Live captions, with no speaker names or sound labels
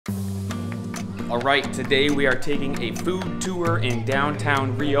Alright, today we are taking a food tour in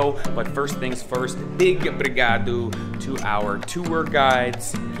downtown Rio, but first things first, big brigadu to our tour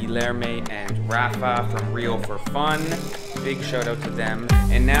guides, Guilherme and Rafa from Rio for Fun. Big shout out to them.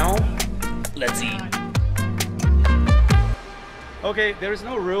 And now, let's eat. Okay, there is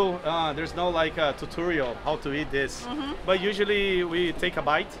no rule, there's no like tutorial how to eat this. But usually we take a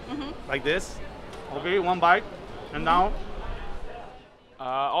bite, like this. Okay, one bite, and now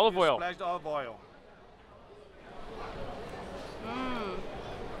Olive oil. splashed olive oil.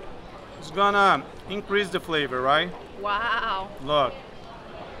 It's gonna increase the flavor, right? Wow. Look.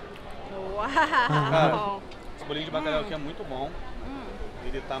 Wow. Esse bolinho de bacalhau aqui é muito bom.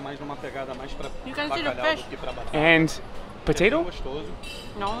 Ele tá mais numa pegada mais pra You can see the bacalhau fish. do que pra batata. And potato? Gostoso.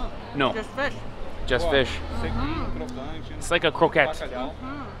 No. No, Just fish. just Ó, fish. Sequinho, crocante. It's like a croquette. Bacalhau.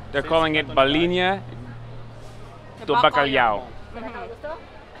 They're calling it balinha do bacalhau.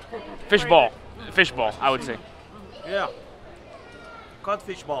 Fish ball. Fish ball, I would say. Yeah.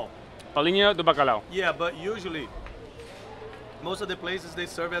 Codfish ball. Balinha do bacalhau. Yeah, but usually most of the places they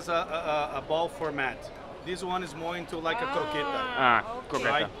serve as a ball format. This one is more into like a croqueta, Ah, croqueta.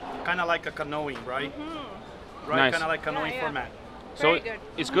 right? Kind of like a canoeing, right? Right, Nice. kind of like canoeing Yeah. format. So Very good.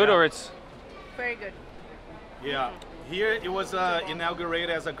 it's good or it's... Very good. Yeah. Here it was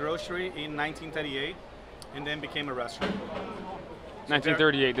inaugurated as a grocery in 1938, and then became a restaurant.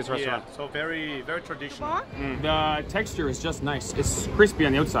 1938, this restaurant. Yeah, so very, very traditional. The texture is just nice. It's crispy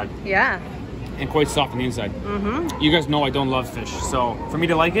on the outside Yeah. and quite soft on the inside. You guys know I don't love fish, so for me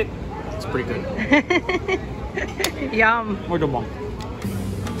to like it, it's pretty good. Yum. Muito bom.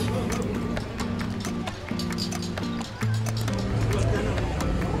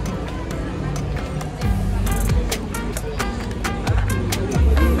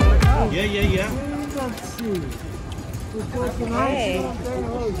 Yeah. Okay.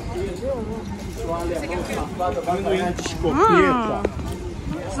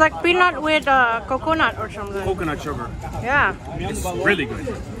 It's like peanut with coconut or something. Coconut sugar. Yeah. It's really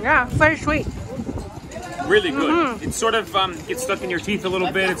good. Yeah. Very sweet. Really good. It's sort of gets stuck in your teeth a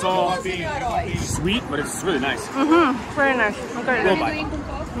little bit. It's all sweet, but it's really nice. Very nice. Okay. Go by.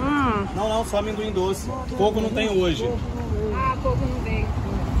 Não, só amendoim doce. Coco não tem hoje.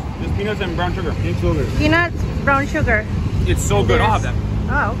 Just peanuts and brown sugar. Peanut, brown sugar. It's so good. I'll have that.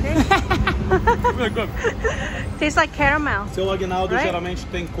 Oh, okay. Really good. Tastes like caramel. Seu Aguinaldo Right? geralmente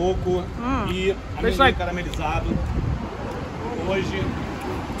tem coco e amendoim like- caramelizado. Hoje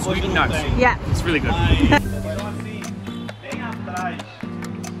Sweet não nuts. tem. Yeah. It's really good. Mas, então assim, bem atrás,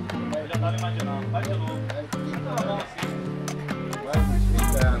 eu já tava imaginando, vai de novo. Tá bom assim.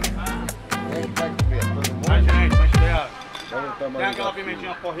 Vai, gente, vai chegar. Tem aquela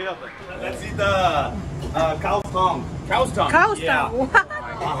pimentinha porreta. Let's eat the cow's tongue. Cow's tongue. Cow's Yeah. tongue.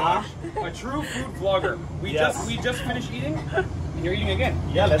 A true food vlogger. We Yes. just finished eating, and you're eating again.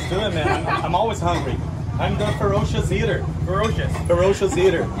 Yeah, let's do it, man. I'm always hungry. I'm the ferocious eater. Ferocious. Ferocious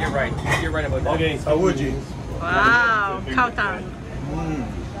eater. You're right. You're right about that. Okay, saúde. Wow. Cow tongue.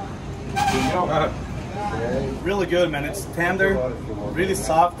 Really good, man. It's tender, really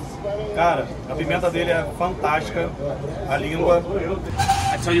soft. Cara, a pimenta dele é fantástica. A língua.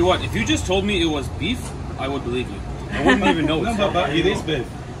 I tell you what, if you just told me it was beef, I would believe you. I wouldn't even know No, it. but it is beef.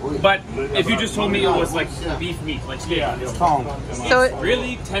 But if you just told me it was like beef meat, like steak, Yeah, it's tongue. So it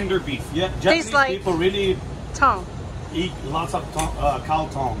really tender beef. Yeah, Tastes Japanese like- people really tongue. eat lots of cow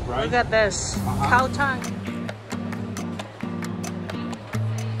tongue, right? Look at this. Cow tongue.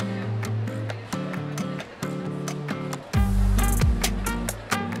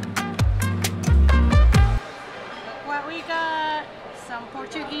 What we got? Some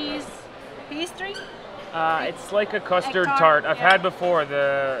Portuguese pastry. It's like a custard Egg tart. tart, I've yeah. had before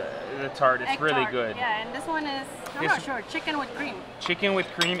the tart. It's Egg really tart. good. Yeah, and this one is, I'm This- not sure, chicken with cream. Chicken with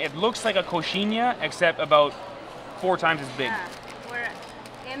cream. It looks like a coxinha, except about 4 times as big. Yeah,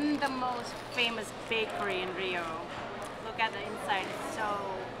 we're in the most famous bakery in Rio. Look at the inside. It's so,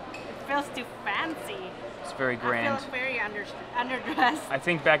 it feels too fancy. It's very I grand. feel very underdressed. I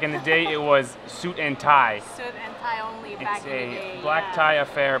think back in the day it was suit and tie. Suit and tie only back It's in the day. a black yeah. tie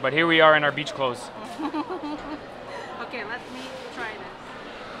affair, but here we are in our beach clothes. Okay, let me try this.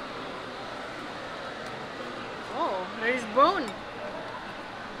 Oh, there's bone. Look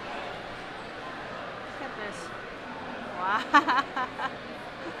at this. Wow.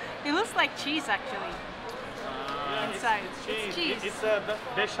 It looks like cheese actually. Inside. It's cheese. It's a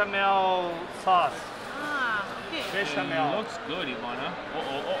bechamel sauce. Ah, okay. Bechamel. Looks good, Ivana.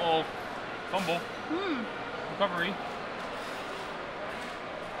 Uh-oh. Fumble. Recovery.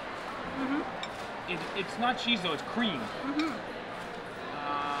 It's not cheese though, it's cream.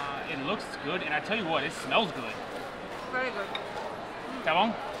 It looks good, and I tell you what, it smells good. Very good. Tá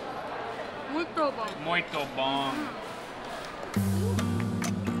bom? Muito bom. Muito bom.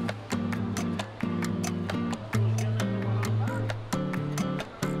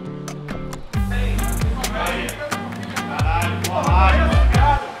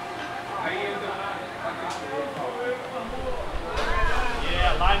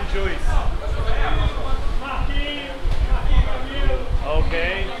 Yeah, lime juice.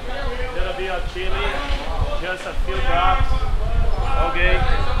 Okay, little bit of chili, just a few drops. Okay.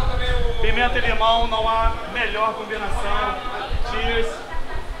 Pimenta e limão, não há melhor combinação. Cheers.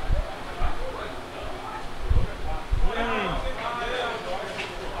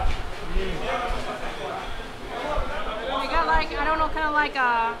 We got like, I don't know, kind of like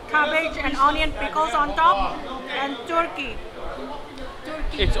cabbage and onion pickles on top, and turkey.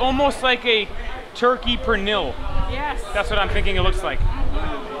 It's almost like a turkey pernil. Yes. That's what I'm thinking it looks like.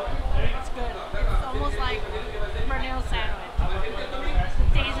 It's good. It's almost like pernil sandwich. The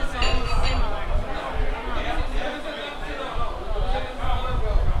taste is almost similar.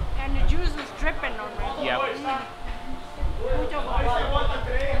 And the juice is dripping on it. Yeah. Muito bom.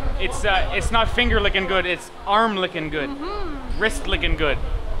 It's not finger licking good, it's arm licking good. Wrist licking good.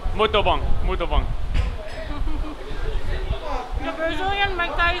 Muito bom. Muito bom. The Brazilian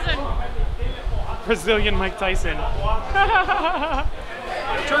Mike Tyson. Brazilian Mike Tyson.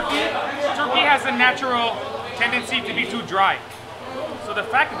 Turkey has a natural tendency to be too dry. So the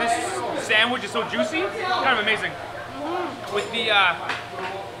fact that this sandwich is so juicy, kind of amazing. With the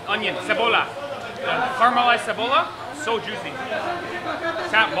onion, cebola, caramelized cebola, so juicy.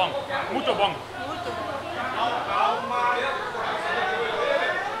 Tá bom, muito bom.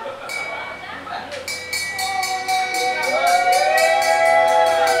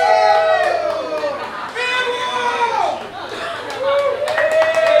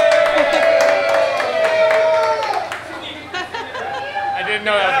 I didn't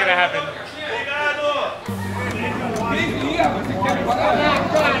know that was gonna happen.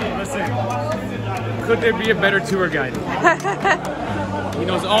 Listen, could there be a better tour guide? He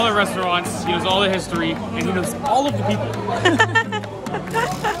knows all the restaurants, he knows all the history, and he knows all of the people.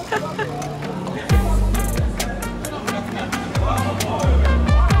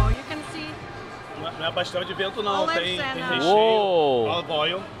 Oh, you can see Não é pastel de vento não, Olives tem and, recheio. Whoa. Olive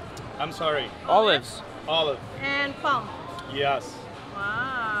oil. I'm sorry. Olives. Olive. and palm. Yes.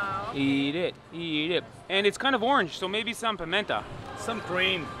 Wow. Eat it, eat it. And it's kind of orange, so maybe some pimenta. Some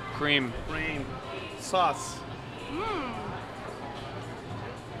cream. Cream. Cream. Sauce.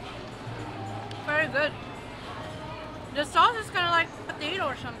 Very good. The sauce is kind of like potato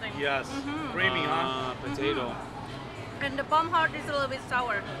or something. Yes. Creamy, huh? Potato. And the palm heart is a little bit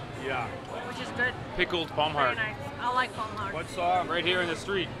sour, Yeah. which is good. Pickled palm Very heart. nice. I like palm heart. What's Right here in the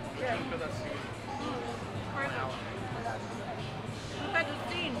street. Very good. Look at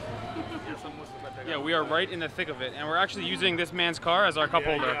the scene. Yeah, we are right in the thick of it, and we're actually using this man's car as our cup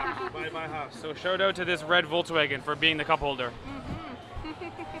holder. Yeah. By my house. So shout out to this red Volkswagen for being the cup holder.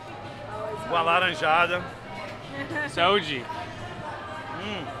 Com a laranjada. Saúde.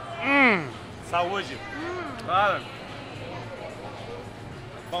 Saúde. Cara.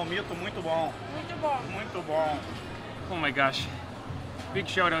 Palmito muito bom. Muito bom. Muito bom. Oh my gosh. Big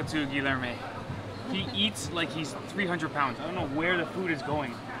shout out to Guilherme. He eats like he's 300 pounds. I don't know where the food is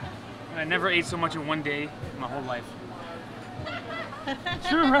going. And I never ate so much in one day in my whole life.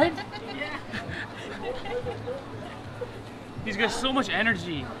 True, right? He's got so much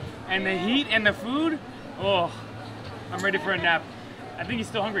energy. And the heat and the food, oh, I'm ready for a nap. I think he's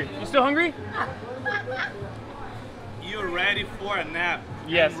still hungry. You still hungry? You're ready for a nap.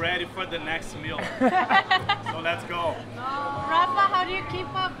 Yes. I'm ready for the next meal. So let's go. Rafa, how do you keep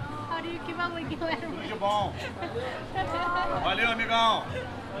up? How do you keep up with Guilherme? Tudo de bom. Valeu, amigão.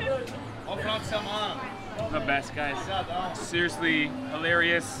 Bom final de semana. The best, guys. Obrigadão. Seriously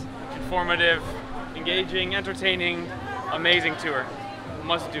hilarious, informative, engaging, entertaining, amazing tour.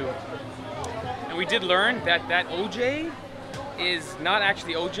 Must do. And we did learn that that OJ is not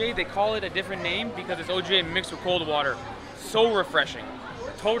actually OJ. They call it a different name because it's OJ mixed with cold water. So refreshing.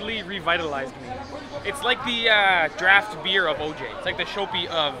 Totally revitalized me. It's like the draft beer of OJ. It's like the Chopp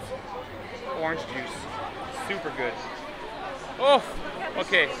of orange juice. Super good. Oh,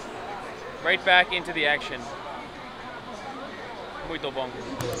 okay. Right back into the action. Muito bom.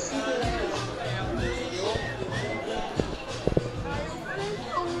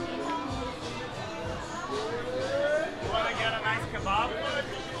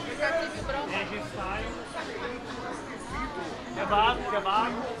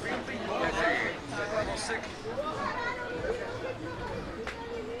 Kebab.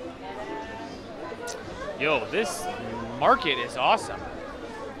 Yo, this market is awesome.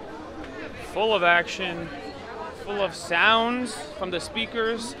 Full of action, full of sounds from the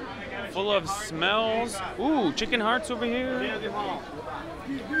speakers, full of smells. Ooh, chicken hearts over here.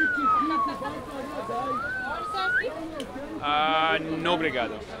 No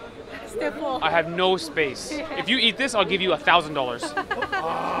obrigado. Still full. I have no space. If you eat this, I'll give you $1,000.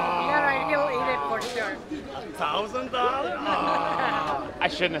 Yeah, right. He'll eat it for sure. $1,000? I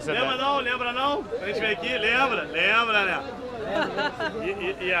shouldn't have said Lembra that. não? Lembra não? A gente veio aqui, lembra? Lembra, né?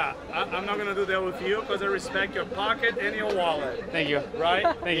 Yeah, I'm not gonna do that with you because I respect your pocket and your wallet. Thank you. Right?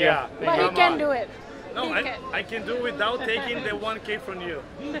 Thank you. Yeah. Thank But you. he can do it. No, He can. I can do without taking the 1K from you.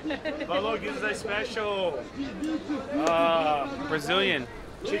 Valor gives a special Brazilian.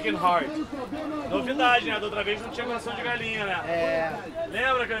 chicken heart. Novidade, né? Da outra vez não tinha coração de galinha, né? É.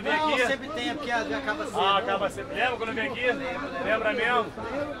 Lembra quando eu vim aqui? Não, sempre tem, é porque acaba cedo. Ah, acaba sempre. Lembra quando eu vim aqui? Lembra mesmo?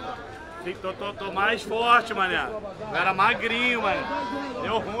 Tô mais forte, mané. Eu era magrinho, mané.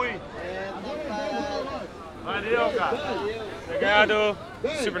 Deu ruim. Valeu, cara. Obrigado.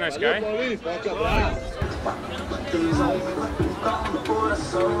 Super nice guy.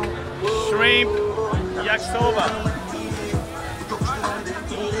 Shrimp, yakisoba.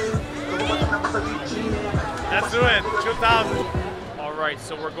 Let's do it. 2,000. All right,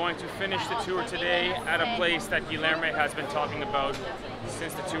 so we're going to finish the tour today at a place that Guilherme has been talking about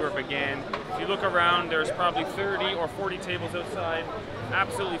since the tour began. If you look around, there's probably 30 or 40 tables outside,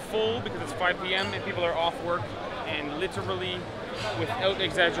 absolutely full because it's 5 p.m. and people are off work, and literally, without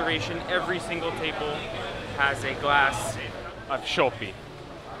exaggeration, every single table has a glass of chopp,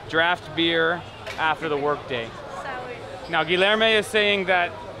 draft beer after the workday. Now, Guilherme is saying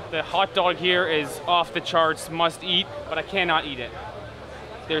that the hot dog here is off the charts, must eat, but I cannot eat it.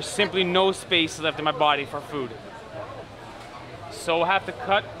 There's simply no space left in my body for food. So we'll have to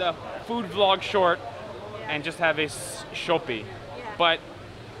cut the food vlog short and just have a chopp. But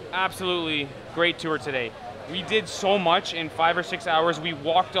absolutely great tour today. We did so much in 5 or 6 hours. We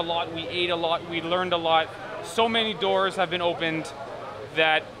walked a lot, we ate a lot, we learned a lot. So many doors have been opened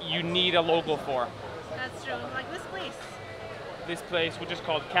that you need a local for. That's true. Like this place. This place, which is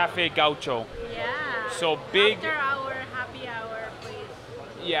called Cafe Gaucho. Yeah. So big. After hour, happy hour, please.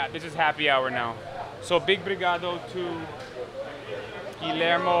 Yeah, this is happy hour now. So big brigado to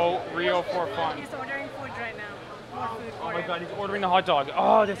Guillermo Rio for fun. He's ordering food right now. More food for Oh my him. God, he's ordering the hot dog.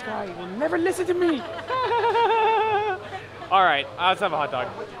 Oh, this guy will never listen to me. All right, let's have a hot dog.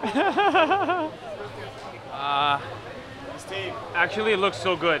 Steve, Actually, it looks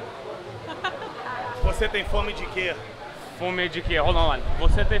so good. você tem fome de quê? Fome de quê? Hold on.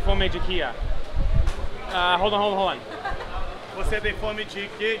 Você tem fome de quê? Hold on. Você tem fome de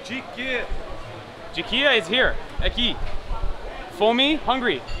quê? De quê? Jikia is here. Aqui. Fome,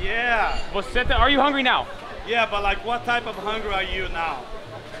 hungry. Yeah. Você tem, are you hungry now? Yeah, but like what type of hunger are you now?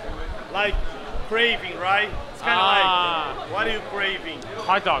 Like craving, right? It's kind of like, what are you craving?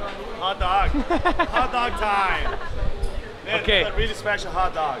 Hot dog. Hot dog. Hot dog time. Man, Okay. it's a really special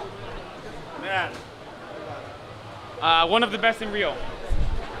hot dog. Man, One of the best in Rio.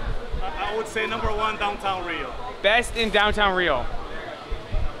 I would say #1 Downtown Rio. Best in Downtown Rio.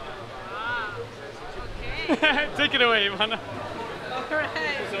 Okay. Take it away, Ivana. Alright.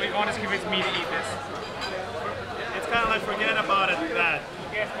 So Ivana's convinced me to eat this. It's kind of like forget about it, Dad.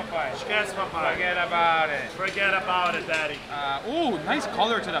 Esquece, papai. Forget about it. Forget about it, Daddy. Ooh, nice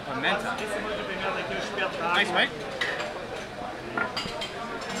color to the pimenta. Esse monte de pimenta aqui, o espetáculo. Nice, right?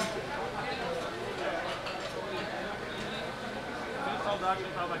 Tô saudável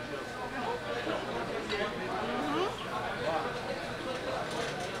não tava aqui.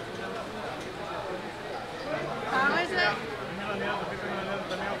 How is it?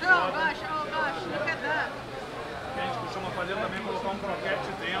 Oh gosh, look at that. Que a gente costuma fazer também, colocar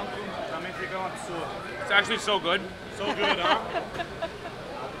croquete dentro, também fica um absurdo. It's actually so good. So good, huh?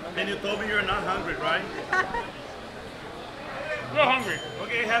 And you told me you're not hungry, right? We're hungry.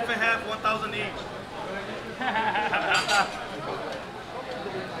 Okay, half and half, 1,000 each.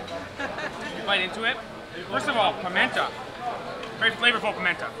 You bite into it. First of all, pimenta. Very flavorful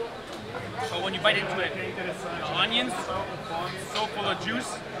pimenta. But when you bite into it, the onions, so full of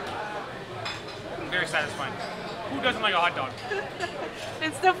juice. Very satisfying. Who doesn't like a hot dog?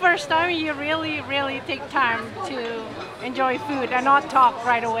 It's the first time you really take time to enjoy food and not talk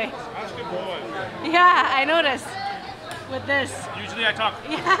right away. Acho que boa. Yeah, I noticed with this. Usually I talk.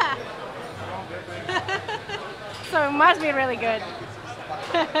 Yeah. So it must be really good.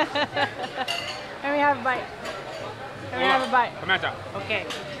 Let me have a bite. Let me have a bite. Pimenta. Okay.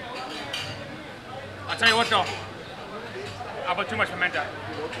 I'll tell you what though. How about too much pimenta?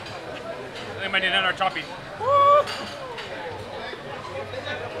 I might need another choppy.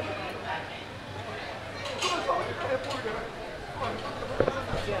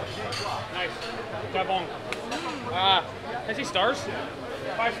 Nice. Tabong. Can I see stars?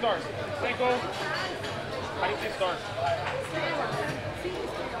 5 stars. Cinco. How do you say stars?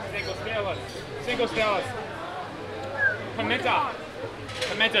 Cinco stelas. 5 stelas. Pimenta.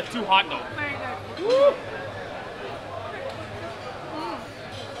 Pimenta too hot though. Very good. Woo.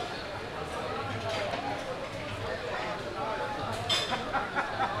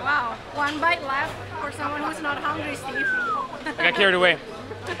 Wow, 1 bite left for someone who's not hungry, Steve. I got carried away.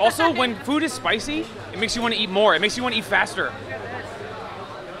 Also, when food is spicy, it makes you want to eat more. It makes you want to eat faster.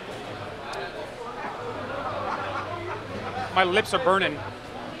 My lips are burning,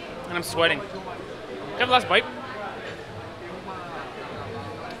 and I'm sweating. Can I have the last bite?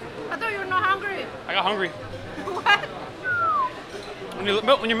 I thought you were not hungry. I got hungry. What?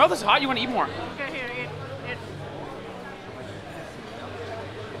 When your mouth is hot, you want to eat more. Okay, here, eat.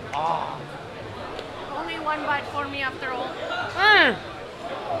 Ah. Only 1 bite for me after all. Mm.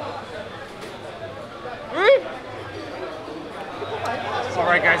 Mm. All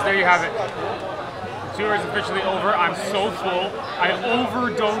right, guys, there you have it. The tour is officially over. I'm so full. I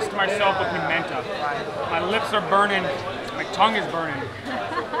overdosed myself with pimenta. My lips are burning. My tongue is burning.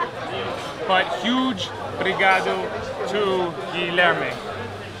 But huge brigado to Guilherme.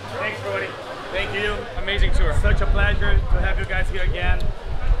 Thanks, Brody. Thank you. Amazing tour. Such a pleasure to have you guys here again.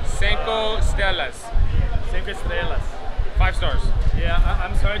 5 stelas. 5 estrelas. 5 stars. Yeah,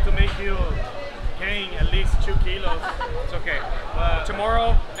 I'm sorry to make you gain at least 2 kilos. It's okay.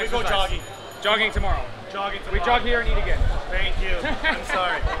 Tomorrow, We go exercise. jogging. Jogging tomorrow. Jogging tomorrow. We jog here and eat again. Thank you. I'm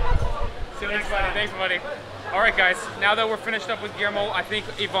sorry. See you next time. Thanks, buddy. All right, guys. Now that we're finished up with Guillermo, I think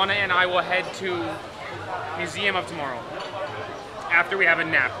Ivana and I will head to Museum of Tomorrow after we have a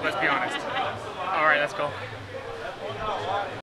nap. Let's be honest. All right, let's go.